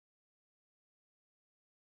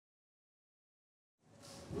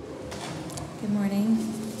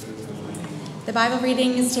The Bible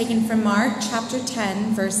reading is taken from Mark chapter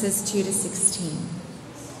 10, verses 2 to 16.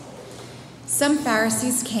 Some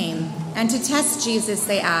Pharisees came, and to test Jesus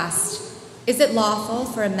they asked, "Is it lawful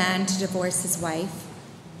for a man to divorce his wife?"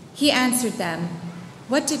 He answered them,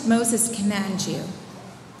 "What did Moses command you?"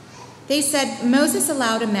 They said, "Moses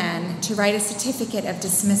allowed a man to write a certificate of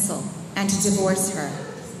dismissal and to divorce her."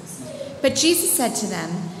 But Jesus said to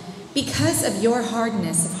them, "Because of your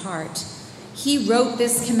hardness of heart, he wrote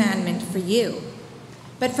this commandment for you.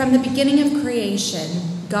 But from the beginning of creation,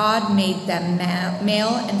 God made them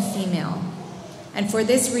male and female. And for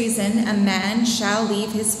this reason, a man shall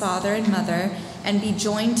leave his father and mother and be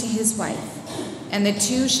joined to his wife, and the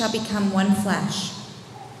two shall become one flesh.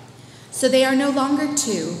 So they are no longer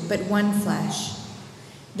two, but one flesh.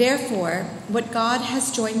 Therefore, what God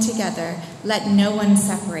has joined together, let no one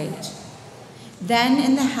separate." Then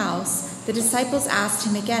in the house, the disciples asked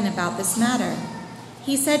him again about this matter.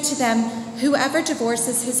 He said to them, "Whoever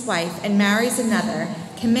divorces his wife and marries another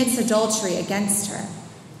commits adultery against her.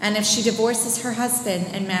 And if she divorces her husband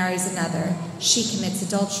and marries another, she commits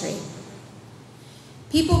adultery."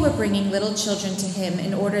 People were bringing little children to him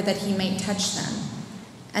in order that he might touch them.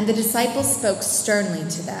 And the disciples spoke sternly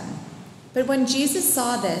to them. But when Jesus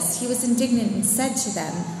saw this, he was indignant and said to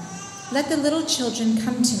them, "Let the little children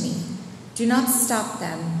come to me. Do not stop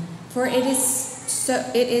them, for it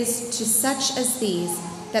is to such as these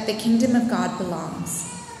that the kingdom of God belongs.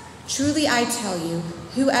 Truly I tell you,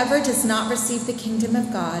 whoever does not receive the kingdom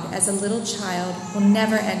of God as a little child will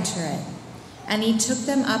never enter it." And he took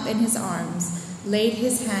them up in his arms, laid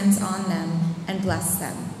his hands on them, and blessed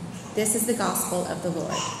them. This is the gospel of the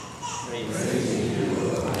Lord.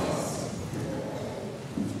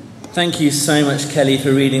 Thank you so much, Kelly,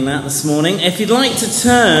 for reading that this morning. If you'd like to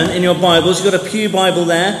turn in your Bibles, you've got a pew Bible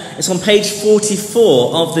there. It's on page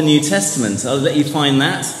 44 of the New Testament. I'll let you find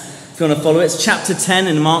that if you want to follow it. It's chapter 10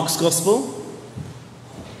 in Mark's Gospel.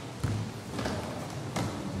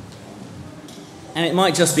 And it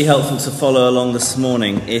might just be helpful to follow along this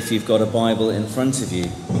morning if you've got a Bible in front of you.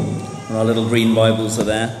 And our little green Bibles are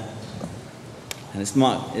there. And it's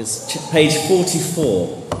page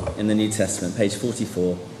 44 in the New Testament, page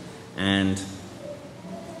 44. And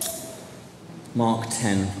Mark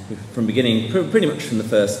 10, from beginning, pretty much from the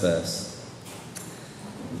first verse.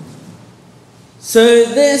 So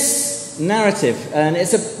this narrative, and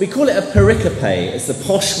we call it a pericope. It's the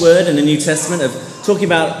posh word in the New Testament of talking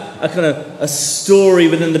about a story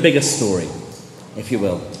within the bigger story, if you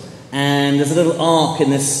will. And there's a little arc in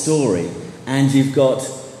this story, and you've got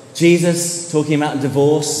Jesus talking about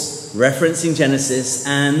divorce, referencing Genesis,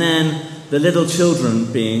 and then the little children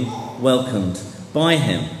being welcomed by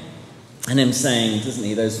him. And him saying, doesn't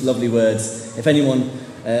he, those lovely words, if anyone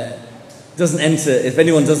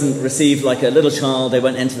doesn't receive like a little child, they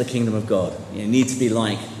won't enter the kingdom of God. You need to be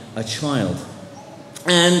like a child.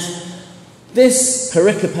 And this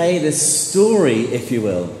pericope, this story, if you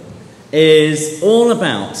will, is all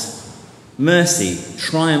about mercy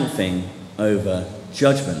triumphing over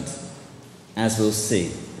judgment, as we'll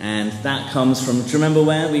see. And that comes from, do you remember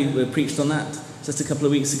where we preached on that just a couple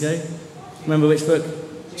of weeks ago? Remember which book?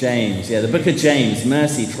 James. Yeah, the book of James.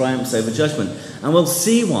 Mercy triumphs over judgment. And we'll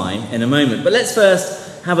see why in a moment. But let's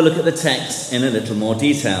first have a look at the text in a little more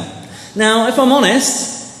detail. Now, if I'm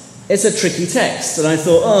honest, it's a tricky text. And I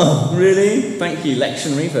thought, oh, really? Thank you,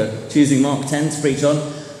 lectionary, for choosing Mark 10 to preach on.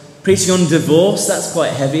 Preaching on divorce, that's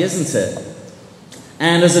quite heavy, isn't it?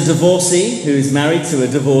 And as a divorcee who is married to a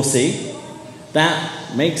divorcee,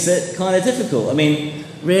 that makes it kind of difficult. I mean,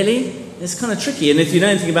 really? It's kind of tricky. And if you know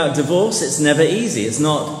anything about divorce, it's never easy.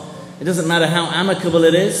 It doesn't matter how amicable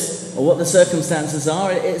it is or what the circumstances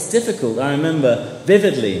are, it's difficult. I remember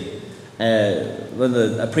vividly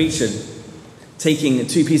a preacher taking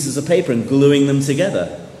two pieces of paper and gluing them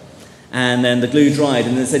together. And then the glue dried,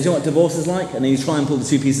 and then said, "Do you know what divorce is like?" And then you try and pull the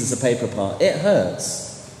two pieces of paper apart. It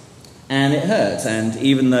hurts. And it hurts. And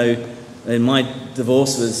even though my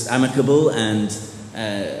divorce was amicable and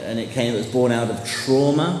it was born out of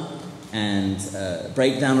trauma and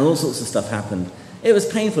breakdown, and all sorts of stuff happened. It was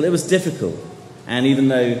painful, it was difficult, and even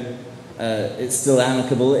though it's still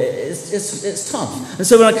amicable, it's tough. And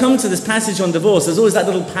so when I come to this passage on divorce, there's always that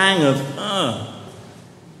little pang of,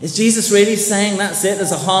 is Jesus really saying that's it?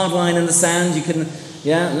 There's a hard line in the sand. You can,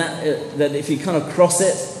 that if you kind of cross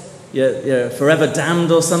it, you're forever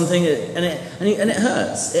damned or something, and it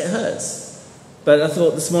hurts. It hurts. But I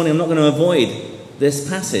thought this morning I'm not going to avoid this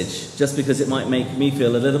passage just because it might make me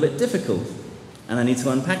feel a little bit difficult, and I need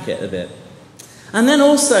to unpack it a bit. And then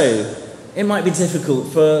also, it might be difficult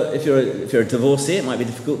if you're a divorcee. It might be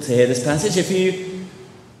difficult to hear this passage. If you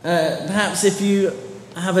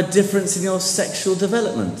have a difference in your sexual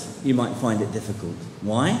development, you might find it difficult.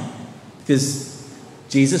 Why? Because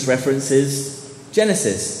Jesus references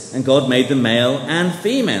Genesis, and God made them male and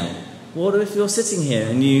female. What if you're sitting here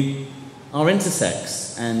and you are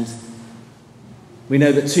intersex, and we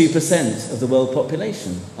know that 2% of the world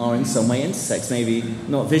population are in some way intersex, maybe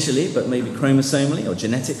not visually, but maybe chromosomally or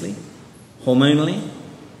genetically, hormonally.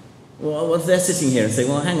 Well, if they're sitting here and saying,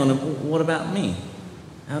 well, hang on, what about me?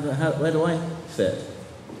 Where do I fit?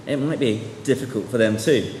 It might be difficult for them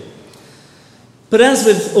too. But as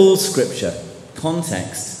with all scripture,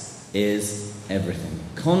 context is everything.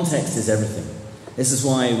 Context is everything. This is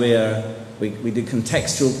why we do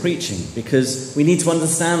contextual preaching, because we need to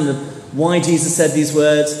understand why Jesus said these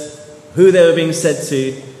words, who they were being said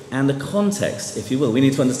to, and the context, if you will. We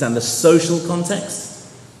need to understand the social context.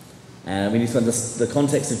 We need to understand the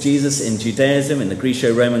context of Jesus in Judaism, in the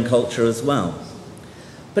Greco-Roman culture as well.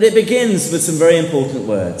 But it begins with some very important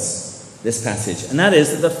words, this passage, and that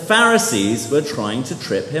is that the Pharisees were trying to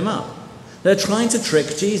trip him up. They're trying to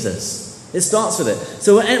trick Jesus. It starts with it.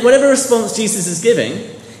 So whatever response Jesus is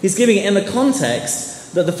giving, he's giving it in the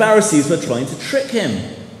context that the Pharisees were trying to trick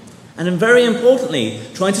him. And then very importantly,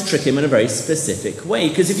 trying to trick him in a very specific way.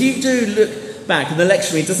 Because if you do look back, and the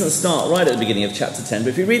lectionary doesn't start right at the beginning of chapter 10, but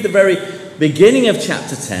if you read the very beginning of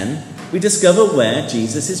chapter 10, we discover where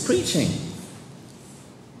Jesus is preaching.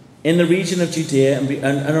 In the region of Judea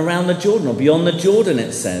and around the Jordan, or beyond the Jordan,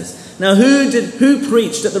 it says. Now, who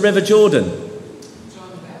preached at the River Jordan?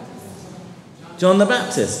 John the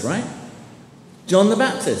Baptist, right? John the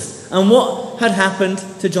Baptist. And what had happened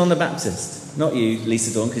to John the Baptist? Not you,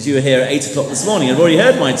 Lisa Dawn, because you were here at 8 o'clock this morning. You've already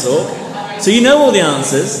heard my talk. So you know all the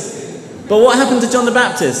answers. But what happened to John the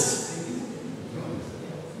Baptist?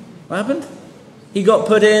 What happened? He got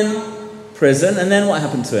put in prison, and then what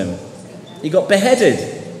happened to him? He got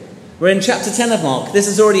beheaded. We're in chapter 10 of Mark. This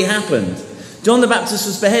has already happened. John the Baptist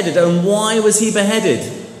was beheaded. And why was he beheaded?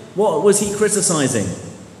 What was he criticizing?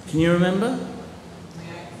 Can you remember?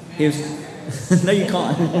 He was... No, you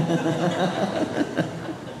can't.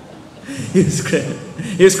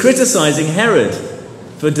 He was criticizing Herod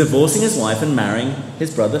for divorcing his wife and marrying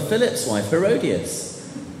his brother Philip's wife,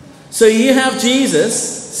 Herodias. So you have Jesus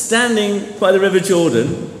standing by the River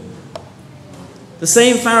Jordan. The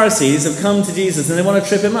same Pharisees have come to Jesus and they want to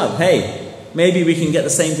trip him up. Hey, maybe we can get the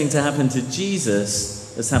same thing to happen to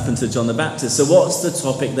Jesus as happened to John the Baptist. So what's the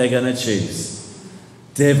topic they're going to choose?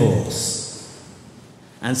 Divorce.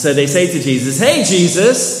 And so they say to Jesus, hey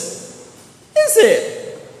Jesus, is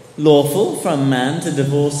it lawful for a man to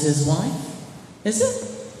divorce his wife? Is it?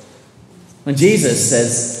 When Jesus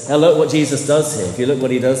says, now look what Jesus does here. If you look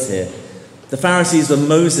what he does here. The Pharisees were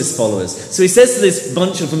Moses followers. So he says to this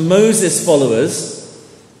bunch of Moses followers,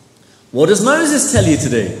 what does Moses tell you to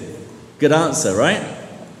do? Good answer, right?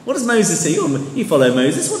 What does Moses say? You follow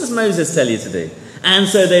Moses. What does Moses tell you to do? And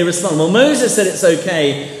so they respond, well, Moses said it's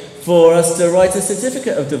okay for us to write a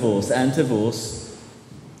certificate of divorce and divorce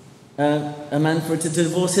a man to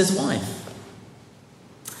divorce his wife.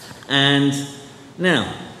 And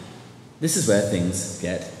now, this is where things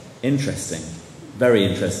get interesting. Very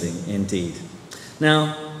interesting indeed.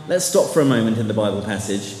 Now, let's stop for a moment in the Bible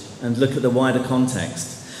passage and look at the wider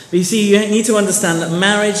context. But you see, you need to understand that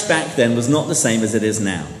marriage back then was not the same as it is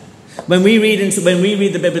now. When we read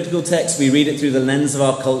the biblical text, we read it through the lens of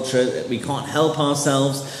our culture. We can't help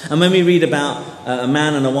ourselves. And when we read about a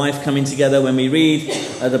man and a wife coming together, when we read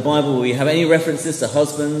the Bible, we have any references to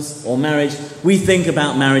husbands or marriage, we think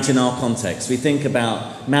about marriage in our context. We think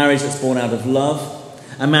about marriage that's born out of love,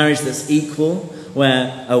 a marriage that's equal,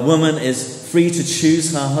 where a woman is free to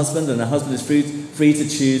choose her husband and a husband is free to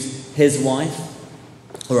choose his wife,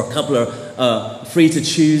 or a couple are free to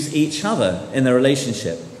choose each other in their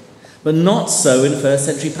relationship. But not so in first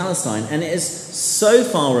century Palestine. And it is so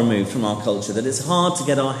far removed from our culture that it's hard to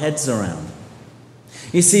get our heads around.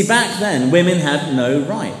 You see, back then, women had no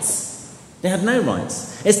rights. They had no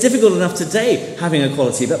rights. It's difficult enough today having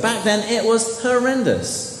equality, but back then it was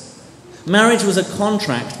horrendous. Marriage was a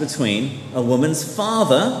contract between a woman's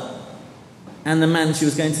father and the man she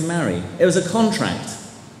was going to marry. It was a contract.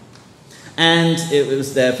 And it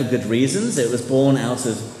was there for good reasons. It was born out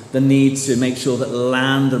of the need to make sure that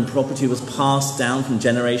land and property was passed down from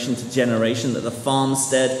generation to generation, that the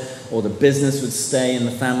farmstead or the business would stay in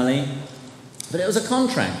the family. But it was a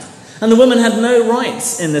contract. And the woman had no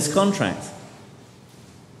rights in this contract.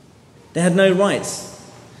 They had no rights.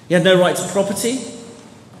 You had no right to property,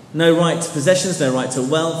 no right to possessions, no right to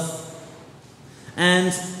wealth.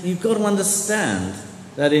 And you've got to understand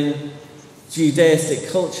that in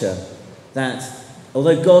Judaistic culture, that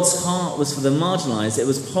Although God's heart was for the marginalized, it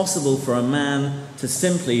was possible for a man to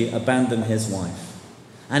simply abandon his wife.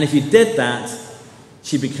 And if you did that,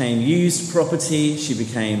 she became used property, she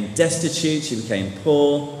became destitute, she became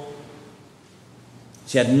poor.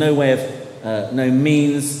 She had no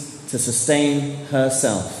means to sustain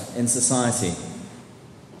herself in society.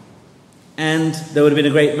 And there would have been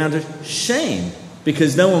a great amount of shame,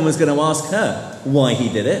 because no one was going to ask her why he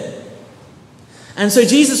did it. And so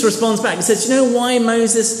Jesus responds back and says, "You know why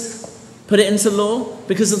Moses put it into law?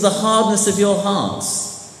 Because of the hardness of your hearts.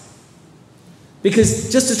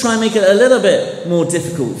 Because just to try and make it a little bit more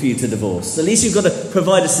difficult for you to divorce, at least you've got to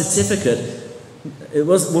provide a certificate. It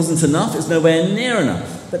wasn't enough, it's nowhere near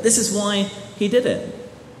enough. But this is why he did it.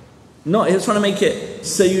 He was trying to make it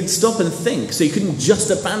so you'd stop and think, so you couldn't just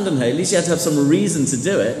abandon her. At least you had to have some reason to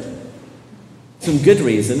do it, some good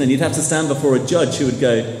reason, and you'd have to stand before a judge who would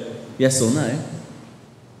go, yes or no.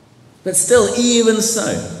 But still, even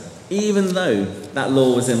though that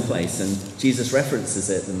law was in place, and Jesus references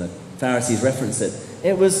it, and the Pharisees reference it,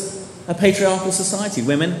 it was a patriarchal society.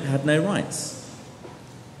 Women had no rights.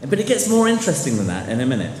 But it gets more interesting than that in a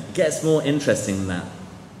minute. It gets more interesting than that.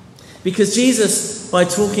 Because Jesus, by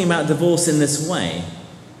talking about divorce in this way,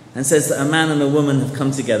 and says that a man and a woman have come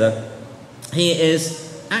together, he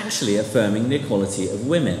is actually affirming the equality of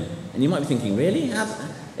women. And you might be thinking, really?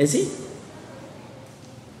 Is he?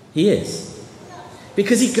 He is.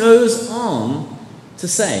 Because he goes on to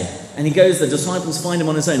say, and the disciples find him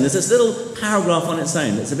on his own. There's this little paragraph on its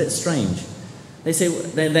own that's a bit strange.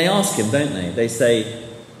 They ask him, don't they? They say,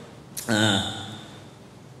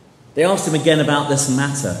 they asked him again about this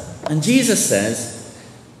matter. And Jesus says,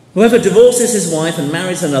 whoever divorces his wife and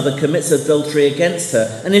marries another commits adultery against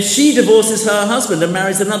her. And if she divorces her husband and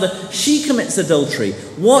marries another, she commits adultery.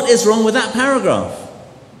 What is wrong with that paragraph?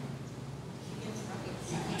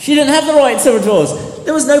 She didn't have the right to divorce.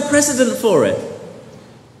 There was no precedent for it.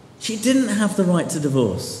 She didn't have the right to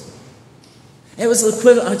divorce. It was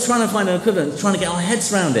equivalent. I'm trying to find an equivalent, trying to get our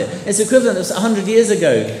heads around it. It's equivalent of 100 years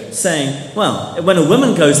ago saying, well, when a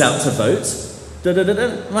woman goes out to vote,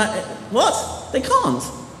 what? They can't.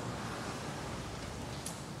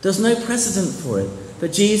 There's no precedent for it.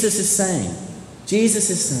 But Jesus is saying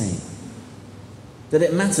that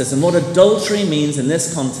it matters. And what adultery means in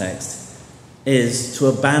this context is to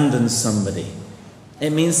abandon somebody.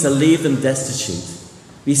 It means to leave them destitute.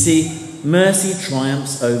 You see, mercy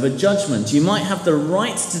triumphs over judgment. You might have the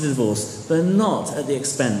right to divorce, but not at the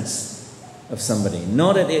expense of somebody.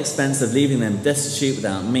 Not at the expense of leaving them destitute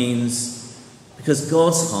without means, because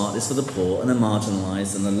God's heart is for the poor and the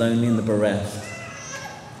marginalized and the lonely and the bereft.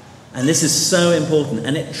 And this is so important,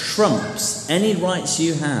 and it trumps any rights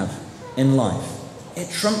you have in life.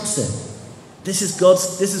 It trumps it. This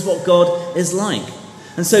is what God is like.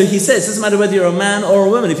 And so he says, it doesn't matter whether you're a man or a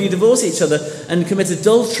woman, if you divorce each other and commit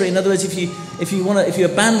adultery, in other words, if you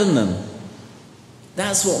abandon them,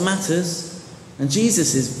 that's what matters. And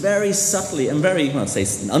Jesus is very subtly and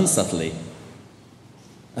unsubtly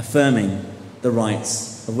affirming the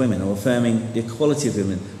rights of women, or affirming the equality of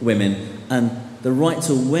women and the right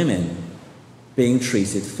to women being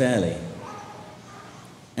treated fairly.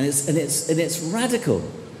 And it's radical.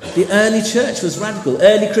 The early church was radical.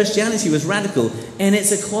 Early Christianity was radical in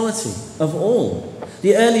its equality of all.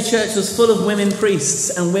 The early church was full of women priests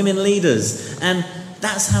and women leaders, and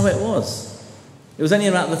that's how it was. It was only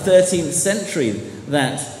about the 13th century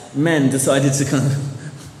that men decided to kind of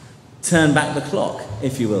turn back the clock,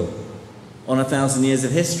 if you will, on 1,000 years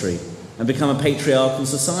of history and become a patriarchal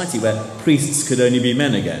society where priests could only be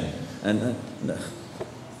men again. And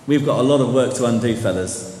we've got a lot of work to undo,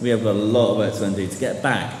 fellas. We have got a lot of work to undo to get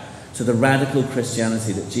back to the radical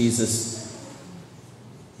Christianity that Jesus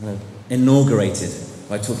inaugurated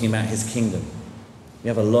by talking about his kingdom. We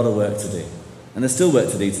have a lot of work to do. And there's still work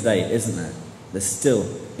to do today, isn't there? There's still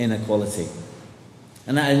inequality.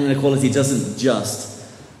 And that inequality isn't just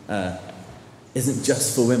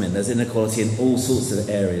for women. There's inequality in all sorts of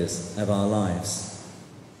areas of our lives.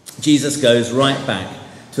 Jesus goes right back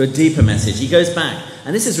to a deeper message. He goes back,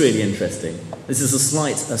 and this is really interesting. This is a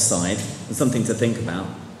slight aside and something to think about.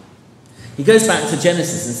 He goes back to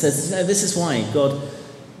Genesis and says, this is why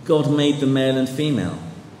God made the male and female.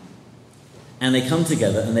 And they come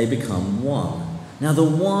together and they become one. Now the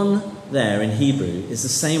one there in Hebrew is the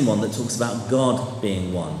same one that talks about God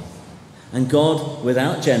being one. And God,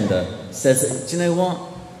 without gender, says that, do you know what?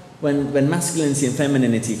 When masculinity and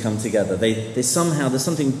femininity come together, they somehow, there's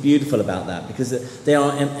something beautiful about that, because they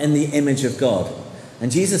are in the image of God.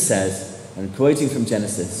 And Jesus says, and quoting from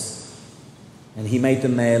Genesis, and he made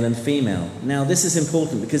them male and female. Now this is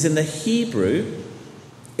important, because in the Hebrew,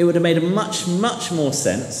 It would have made much, much more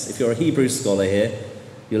sense, if you're a Hebrew scholar here,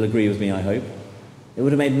 you'll agree with me, I hope. It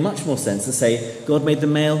would have made much more sense to say God made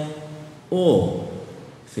them male or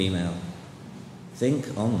female.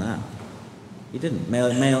 Think on that. He didn't.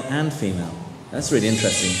 Male and female. That's really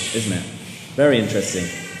interesting, isn't it? Very interesting.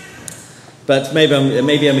 But maybe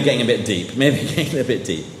I'm getting a bit deep.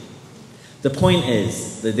 The point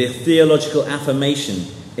is, the theological affirmation,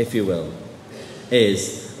 if you will,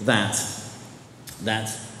 is that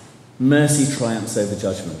mercy triumphs over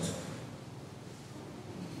judgment.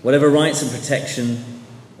 Whatever rights and protection,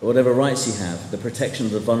 or whatever rights you have, the protection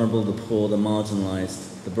of the vulnerable, the poor, the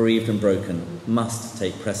marginalised, the bereaved and broken must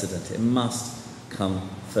take precedent. It must come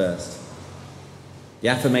first. The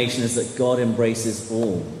affirmation is that God embraces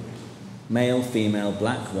all, male, female,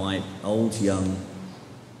 black, white, old, young.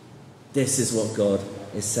 This is what God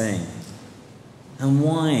is saying. And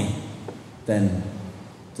why, then,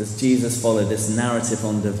 does Jesus follow this narrative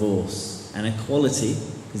on divorce and equality?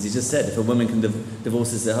 Because he just said, if a woman can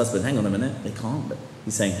divorce her husband, hang on a minute, they can't, but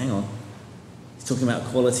he's saying, hang on. He's talking about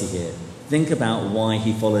equality here. Think about why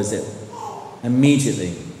he follows it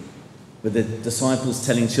immediately, with the disciples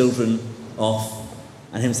telling children off,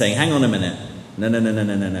 and him saying, hang on a minute,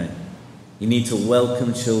 no. You need to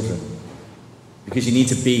welcome children, because you need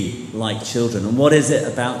to be like children. And what is it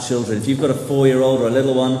about children? If you've got a 4-year-old or a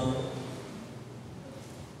little one,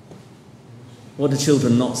 what do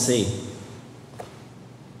children not see?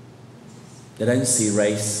 They don't see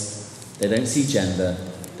race, they don't see gender,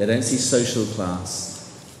 they don't see social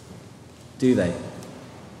class, do they?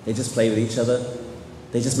 They just play with each other,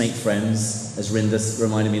 they just make friends, as Rinda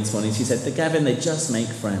reminded me this morning. She said, Gavin, they just make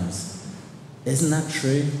friends. Isn't that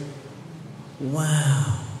true?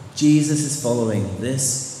 Wow, Jesus is following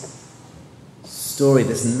this story,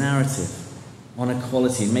 this narrative on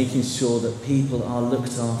equality, making sure that people are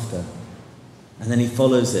looked after. And then he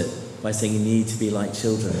follows it by saying you need to be like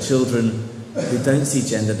children. Children who don't see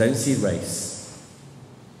gender, don't see race,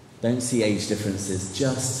 don't see age differences,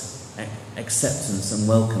 just acceptance and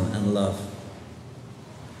welcome and love.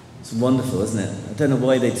 It's wonderful, isn't it? I don't know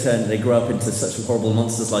why they grow up into such horrible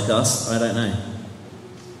monsters like us. I don't know.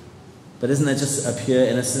 But isn't there just a pure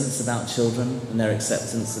innocence about children and their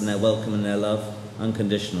acceptance and their welcome and their love?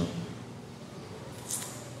 Unconditional.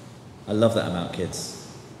 I love that about kids.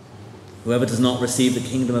 Whoever does not receive the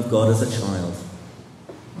kingdom of God as a child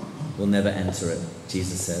will never enter it,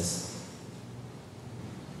 Jesus says.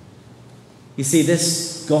 You see,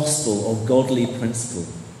 this gospel or godly principle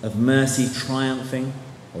of mercy triumphing,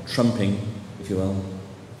 or trumping, if you will,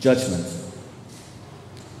 judgment,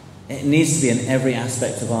 it needs to be in every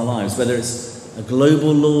aspect of our lives, whether it's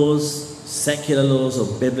global laws, secular laws,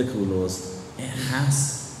 or biblical laws. It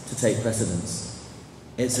has to take precedence.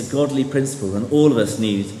 It's a godly principle, and all of us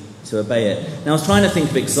need to obey it. Now, I was trying to think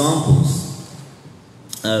of examples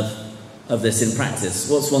of this in practice.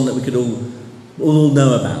 What's one that we could all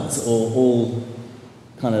know about, or all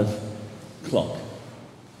kind of clock?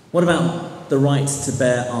 What about the right to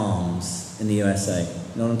bear arms in the USA?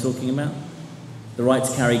 You know what I'm talking about? The right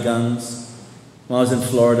to carry guns. When I was in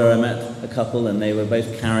Florida, I met a couple and they were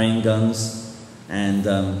both carrying guns, and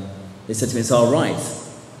they said to me, it's our right.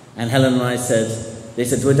 And Helen and I they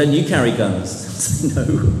said, well, don't you carry guns? I said, no,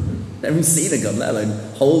 I haven't seen a gun, let alone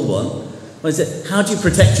hold one. Well, I said, how do you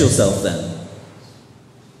protect yourself then?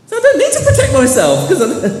 So I don't need to protect myself,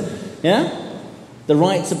 because yeah? The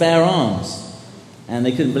right to bear arms. And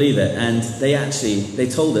they couldn't believe it. And they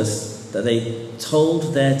told us that they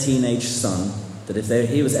told their teenage son that if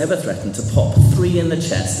he was ever threatened, to pop 3 in the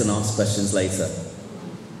chest and ask questions later.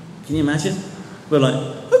 Can you imagine? We're like,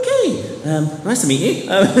 okay, nice to meet you.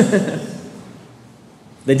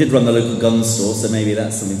 They did run the local gun store, so maybe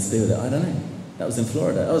that's something to do with it. I don't know. That was in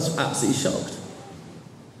Florida. I was absolutely shocked.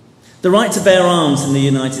 The right to bear arms in the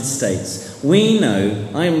United States. We know,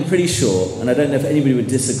 I am pretty sure, and I don't know if anybody would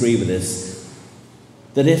disagree with this,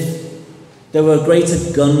 that if there were greater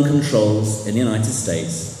gun controls in the United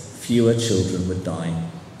States, fewer children would die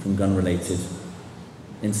from gun-related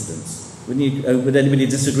incidents. Would anybody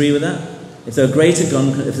disagree with that? If there was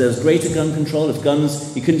greater gun control, if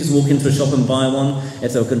guns, you couldn't just walk into a shop and buy one,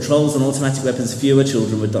 if there were controls on automatic weapons, fewer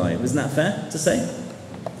children would die. Isn't that fair to say?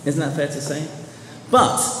 Isn't that fair to say?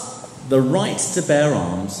 But the right to bear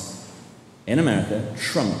arms in America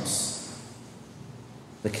trumps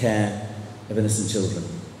the care of innocent children.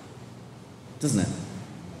 Doesn't it?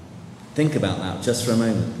 Think about that just for a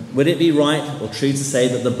moment. Would it be right or true to say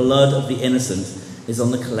that the blood of the innocent is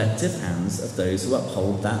on the collective hands of those who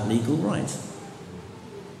uphold that legal right?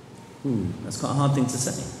 That's quite a hard thing to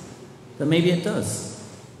say. But maybe it does.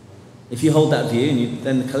 If you hold that view,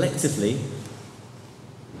 then collectively,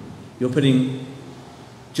 You're putting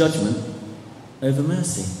judgment over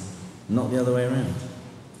mercy, not the other way around.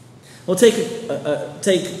 Well, take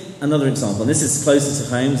another example. This is closer to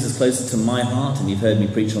home, this is closer to my heart, and you've heard me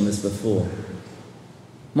preach on this before.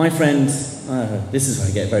 My friend, this is where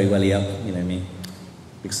I get very welly up, you know me,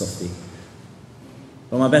 big softy.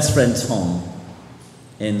 Well, my best friend Tom,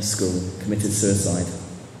 in school, committed suicide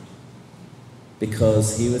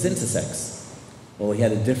because he was intersex, or he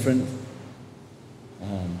had a difference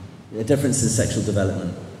in sexual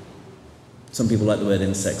development. Some people like the word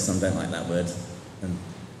intersex, some don't like that word. And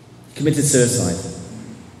he committed suicide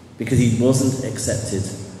because he wasn't accepted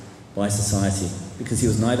by society, because he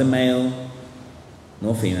was neither male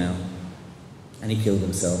nor female, and he killed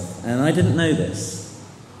himself. And I didn't know this.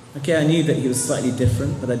 Okay, I knew that he was slightly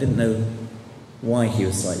different, but I didn't know why he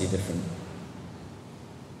was slightly different.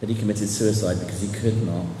 But he committed suicide because he could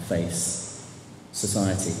not face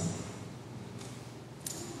society.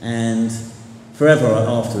 And forever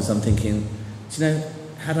afterwards I'm thinking, do you know,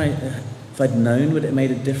 if I'd known, would it have made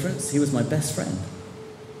a difference? He was my best friend.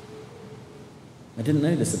 I didn't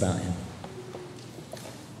know this about him.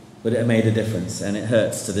 Would it have made a difference? And it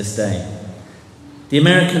hurts to this day. The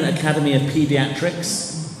American Academy of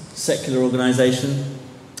Pediatrics, secular organisation,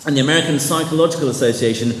 and the American Psychological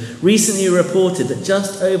Association recently reported that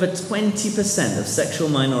just over 20% of sexual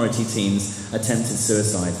minority teens attempted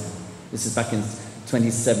suicide. This is back in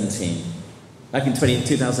 2017. Back in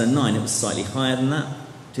 2009 it was slightly higher than that,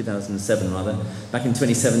 2007 rather. Back in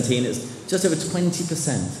 2017 it was just over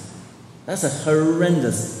 20%. That's a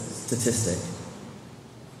horrendous statistic.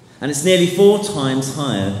 And it's nearly 4 times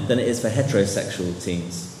higher than it is for heterosexual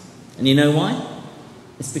teens. And you know why?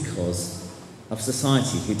 It's because of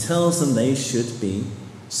society, who tells them they should be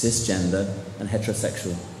cisgender and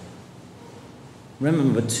heterosexual.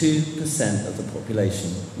 Remember, 2% of the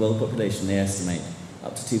population, world population, they estimate,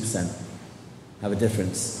 up to 2%, have a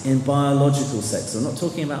difference in biological sex. I'm not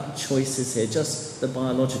talking about choices here, just the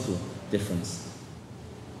biological difference.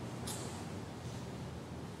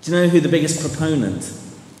 Do you know who the biggest proponent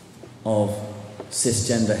of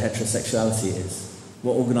cisgender heterosexuality is?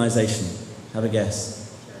 What organisation? Have a guess.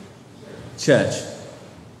 Church.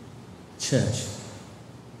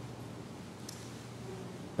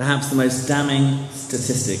 Perhaps the most damning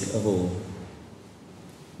statistic of all.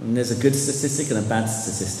 And there's a good statistic and a bad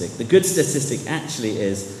statistic. The good statistic actually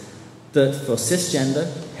is that for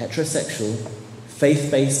cisgender, heterosexual,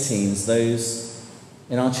 faith-based teens, those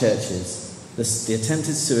in our churches, the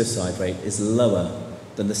attempted suicide rate is lower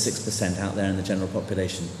than the 6% out there in the general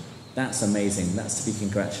population. That's amazing. That's to be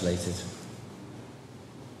congratulated.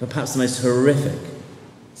 But perhaps the most horrific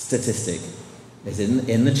statistic is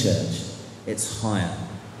in the church, it's higher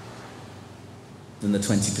than the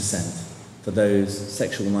 20% for those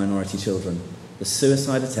sexual minority children. The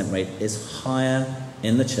suicide attempt rate is higher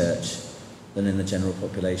in the church than in the general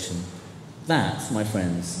population. That, my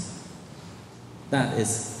friends, that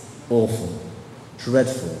is awful,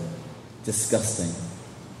 dreadful, disgusting.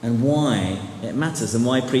 And why it matters, and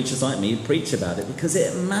why preachers like me preach about it, because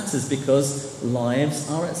it matters, because lives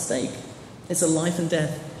are at stake. It's a life and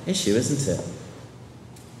death issue, isn't it?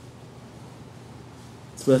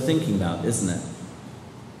 It's worth thinking about, isn't it?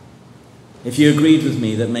 If you agreed with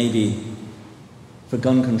me that maybe for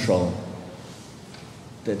gun control,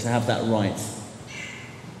 that to have that right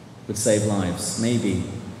would save lives, maybe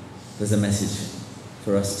there's a message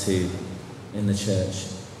for us too in the church.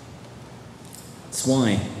 It's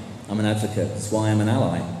why I'm an advocate. It's why I'm an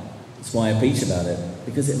ally. It's why I preach about it,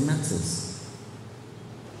 because it matters.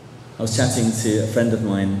 I was chatting to a friend of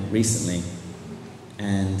mine recently,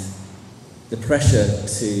 and the pressure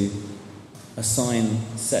to assign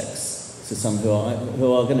sex to some who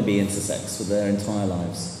are going to be intersex for their entire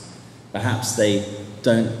lives. Perhaps they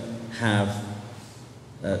can't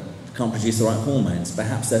produce the right hormones.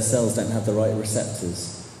 Perhaps their cells don't have the right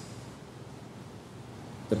receptors.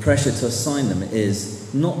 The pressure to assign them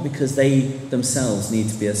is not because they themselves need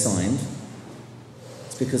to be assigned,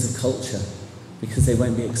 it's because of culture, because they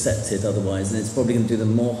won't be accepted otherwise, and it's probably going to do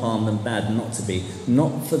them more harm than bad not to be.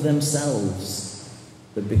 Not for themselves,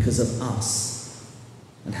 but because of us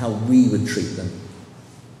and how we would treat them.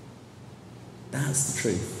 That's the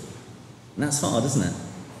truth. And that's hard, isn't it?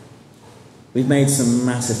 We've made some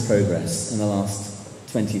massive progress in the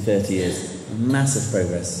last 20, 30 years. Massive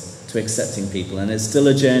progress to accepting people, and it's still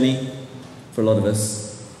a journey for a lot of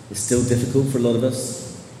us. It's still difficult for a lot of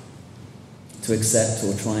us to accept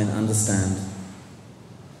or try and understand.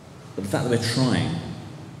 But the fact that we're trying,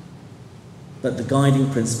 but the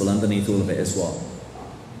guiding principle underneath all of it is what?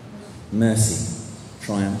 Mercy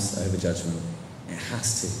triumphs over judgment. It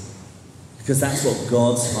has to. Because that's what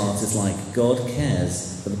God's heart is like. God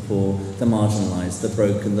cares for the poor, the marginalised, the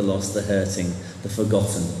broken, the lost, the hurting, the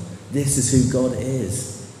forgotten. This is who God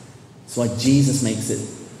is. That's why Jesus makes it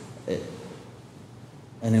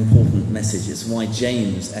an important message. It's why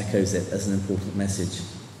James echoes it as an important message.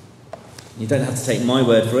 You don't have to take my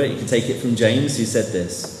word for it. You can take it from James, who said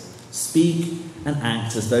this: "Speak and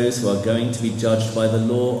act as those who are going to be judged by the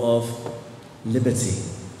law of liberty."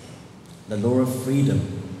 The law of freedom,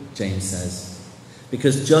 James says.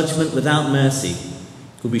 Because judgment without mercy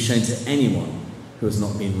will be shown to anyone who has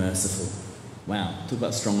not been merciful. Wow, talk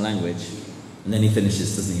about strong language. And then he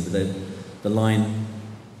finishes, doesn't he, with the line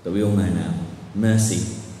that we all know now: mercy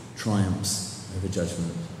triumphs over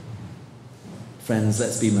judgment. Friends,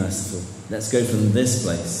 let's be merciful. Let's go from this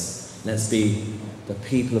place. Let's be the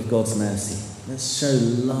people of God's mercy. Let's show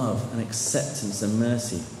love and acceptance and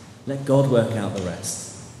mercy. Let God work out the rest.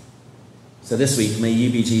 So this week, may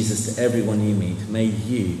you be Jesus to everyone you meet. May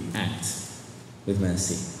you act with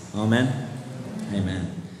mercy. Amen.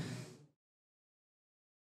 Amen.